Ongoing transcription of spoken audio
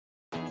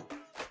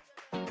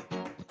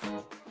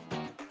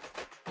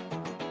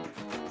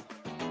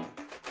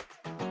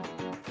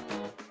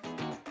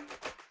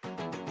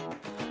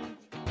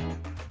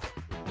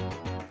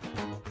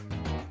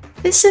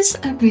This is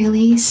a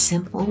really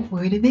simple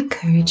word of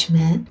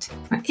encouragement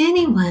for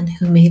anyone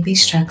who may be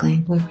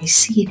struggling with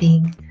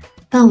receiving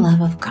the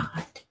love of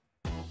God.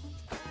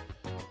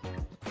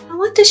 I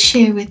want to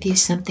share with you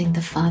something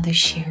the Father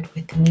shared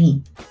with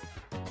me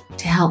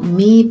to help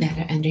me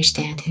better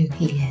understand who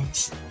He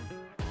is.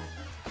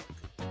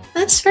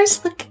 Let's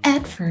first look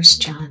at 1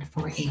 John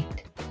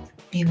 4:8.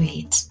 It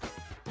reads,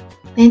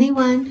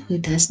 "Anyone who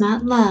does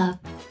not love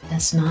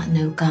does not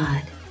know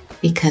God,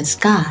 because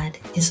God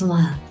is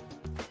love."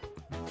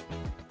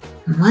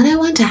 And what I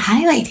want to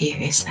highlight here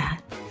is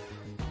that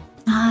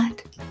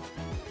God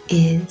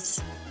is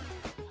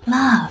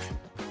love.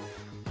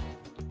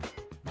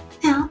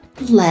 Now,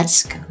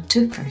 let's go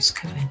to 1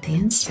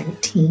 Corinthians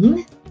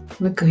 13.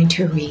 We're going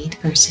to read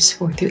verses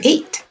 4 through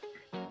 8.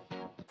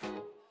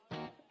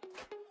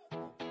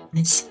 And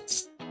it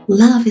says,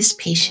 "Love is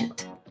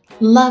patient.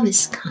 Love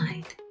is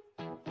kind.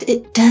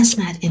 It does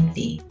not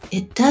envy.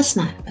 It does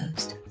not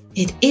boast.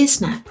 It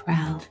is not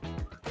proud.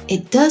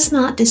 It does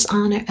not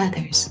dishonor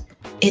others.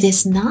 It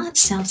is not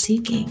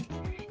self-seeking.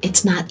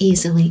 It's not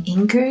easily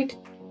angered.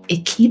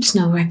 It keeps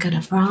no record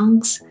of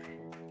wrongs.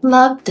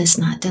 Love does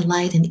not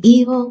delight in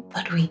evil,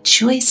 but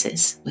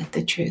rejoices with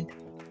the truth.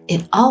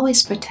 It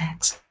always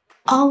protects,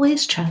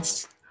 always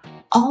trusts,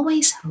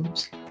 always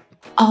hopes,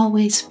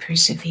 always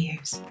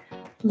perseveres.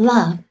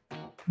 Love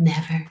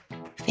never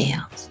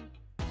fails."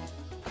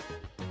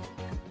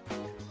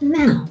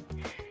 Now,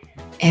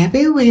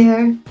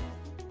 everywhere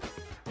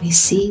we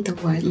see the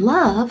word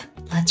love,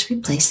 let's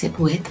replace it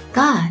with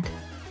God,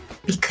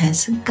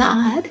 because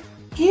God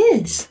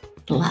is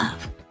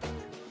love.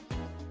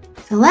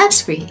 So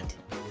let's read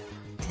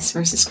this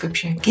verse of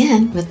scripture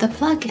again with the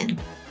plug-in.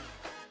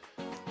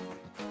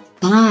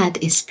 God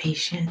is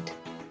patient.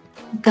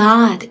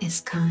 God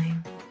is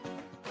kind.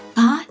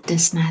 God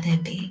does not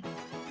envy.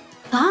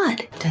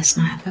 God does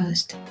not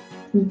boast.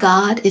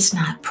 God is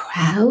not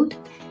proud.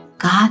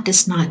 God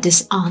does not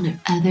dishonor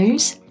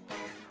others.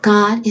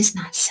 God is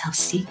not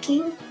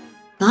self-seeking.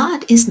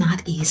 God is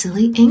not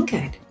easily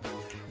angered.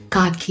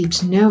 God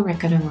keeps no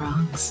record of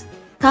wrongs.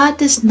 God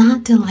does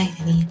not delight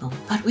in evil,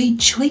 but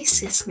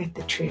rejoices with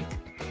the truth.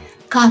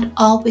 God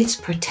always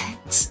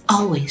protects,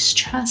 always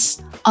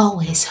trusts,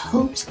 always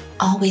hopes,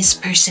 always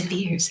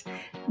perseveres.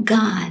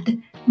 God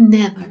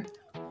never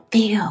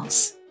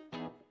fails.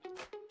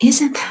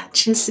 Isn't that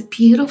just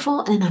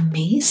beautiful and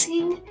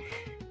amazing?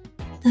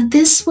 Now,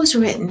 this was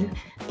written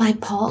by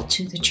Paul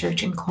to the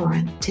church in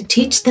Corinth to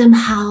teach them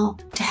how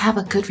to have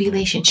a good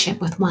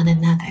relationship with one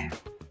another.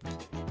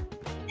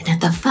 And if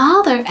the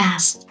Father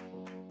asked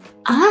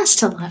us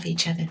to love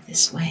each other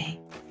this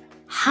way,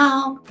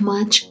 how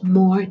much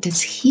more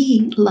does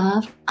He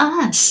love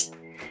us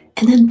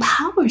and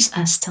empowers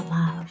us to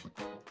love?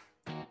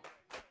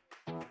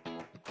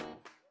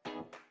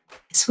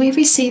 As we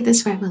receive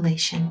this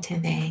revelation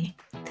today,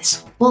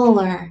 this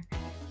fuller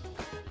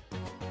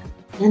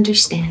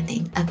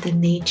understanding of the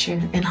nature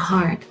and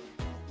heart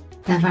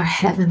of our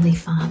Heavenly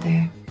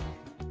Father,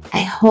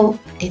 I hope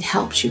it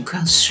helps you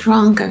grow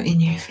stronger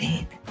in your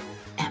faith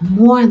and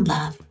more in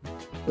love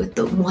with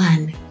the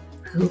one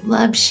who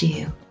loves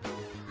you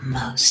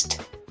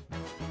most.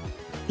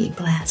 Be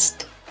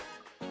blessed.